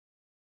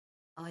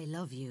I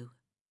love you.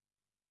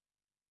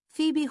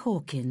 Phoebe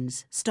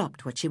Hawkins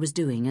stopped what she was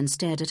doing and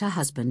stared at her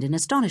husband in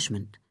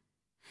astonishment.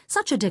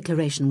 Such a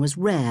declaration was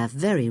rare,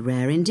 very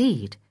rare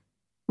indeed.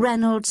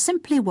 Reynolds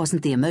simply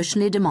wasn't the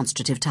emotionally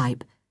demonstrative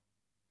type.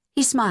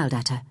 He smiled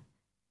at her.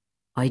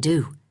 I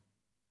do.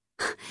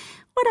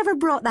 Whatever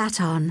brought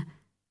that on?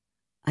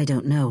 I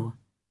don't know,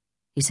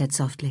 he said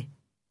softly.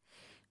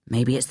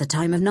 Maybe it's the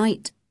time of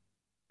night.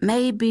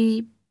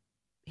 Maybe...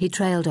 He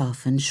trailed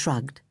off and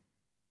shrugged.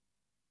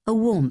 A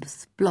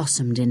warmth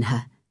blossomed in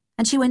her,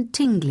 and she went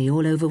tingly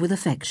all over with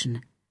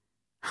affection.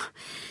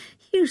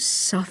 You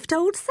soft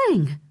old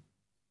thing.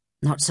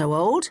 Not so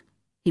old,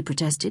 he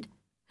protested.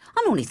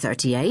 I'm only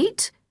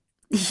 38.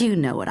 You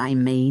know what I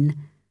mean.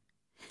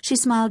 She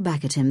smiled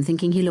back at him,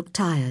 thinking he looked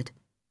tired.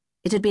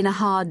 It had been a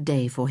hard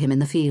day for him in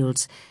the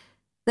fields.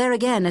 There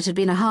again, it had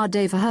been a hard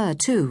day for her,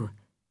 too.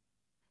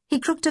 He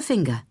crooked a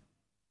finger.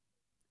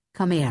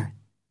 Come here.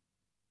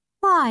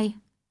 Why?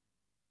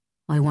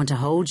 I want to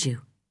hold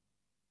you.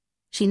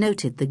 She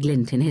noted the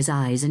glint in his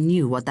eyes and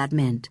knew what that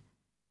meant.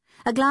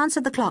 A glance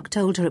at the clock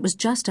told her it was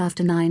just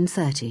after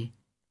 9:30,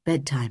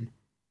 bedtime.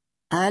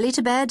 Early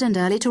to bed and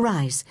early to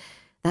rise.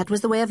 That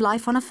was the way of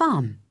life on a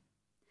farm.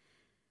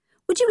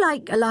 Would you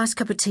like a last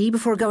cup of tea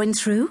before going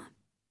through?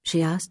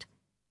 She asked.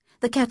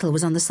 The kettle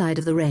was on the side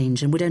of the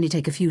range and would only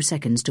take a few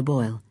seconds to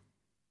boil.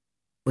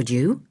 Would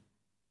you?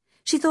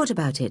 She thought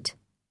about it.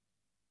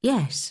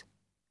 Yes.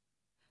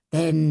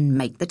 Then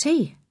make the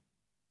tea.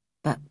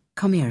 But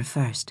come here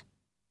first.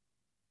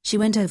 She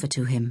went over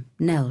to him,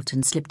 knelt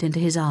and slipped into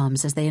his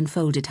arms as they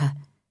enfolded her.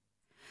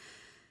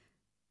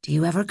 Do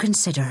you ever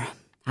consider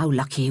how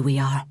lucky we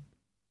are?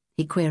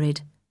 He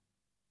queried.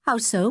 How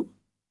so?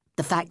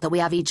 The fact that we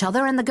have each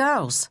other and the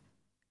girls.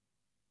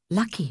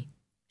 Lucky,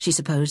 she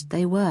supposed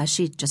they were.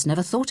 She'd just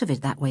never thought of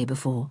it that way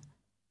before.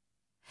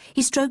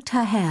 He stroked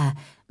her hair,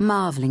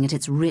 marvelling at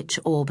its rich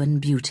auburn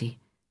beauty.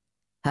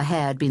 Her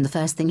hair had been the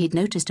first thing he'd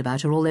noticed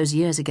about her all those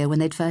years ago when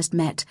they'd first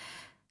met.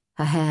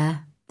 Her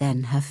hair,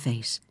 then her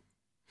face.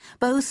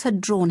 Both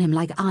had drawn him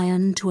like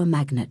iron to a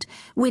magnet,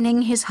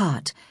 winning his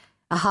heart,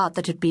 a heart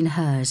that had been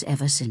hers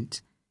ever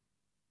since.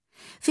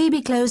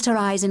 Phoebe closed her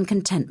eyes in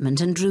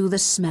contentment and drew the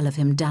smell of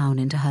him down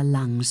into her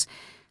lungs,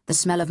 the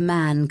smell of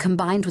man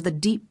combined with the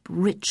deep,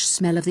 rich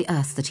smell of the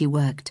earth that he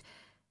worked.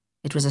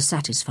 It was a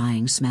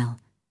satisfying smell.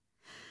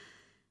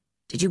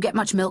 Did you get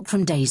much milk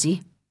from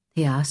Daisy?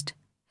 He asked.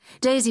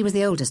 Daisy was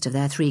the oldest of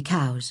their 3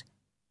 cows.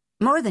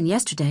 More than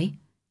yesterday.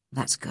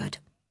 That's good.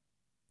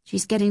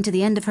 She's getting to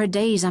the end of her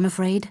days, I'm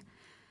afraid.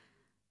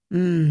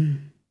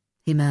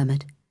 He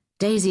murmured.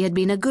 Daisy had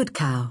been a good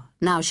cow.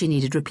 Now she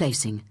needed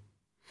replacing.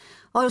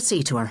 I'll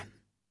see to her.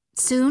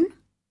 Soon?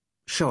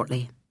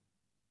 Shortly.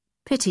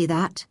 Pity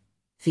that,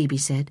 Phoebe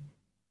said.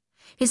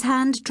 His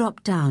hand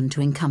dropped down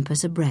to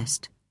encompass a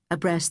breast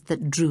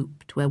that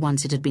drooped where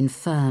once it had been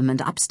firm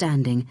and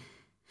upstanding.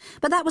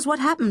 But that was what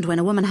happened when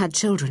a woman had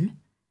children.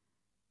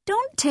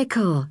 Don't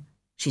tickle,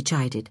 she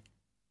chided.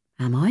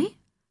 Am I?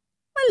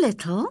 A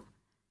little.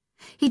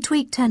 He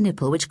tweaked her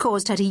nipple, which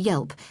caused her to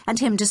yelp, and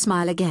him to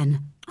smile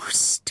again. Oh,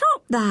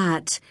 stop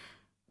that!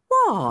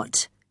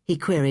 What? He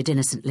queried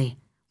innocently.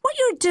 What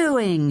you're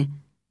doing?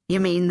 You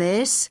mean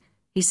this?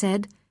 He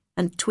said,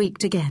 and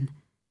tweaked again.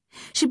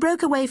 She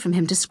broke away from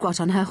him to squat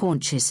on her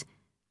haunches.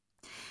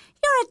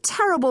 You're a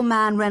terrible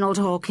man, Reynolds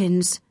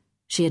Hawkins,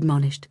 she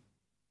admonished.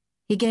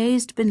 He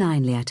gazed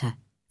benignly at her,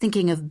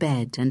 thinking of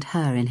bed and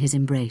her in his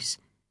embrace.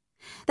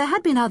 There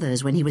had been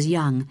others when he was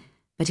young,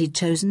 but he'd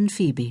chosen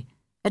Phoebe,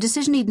 a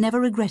decision he'd never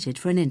regretted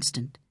for an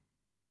instant.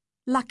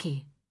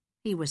 Lucky,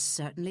 he was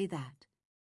certainly that.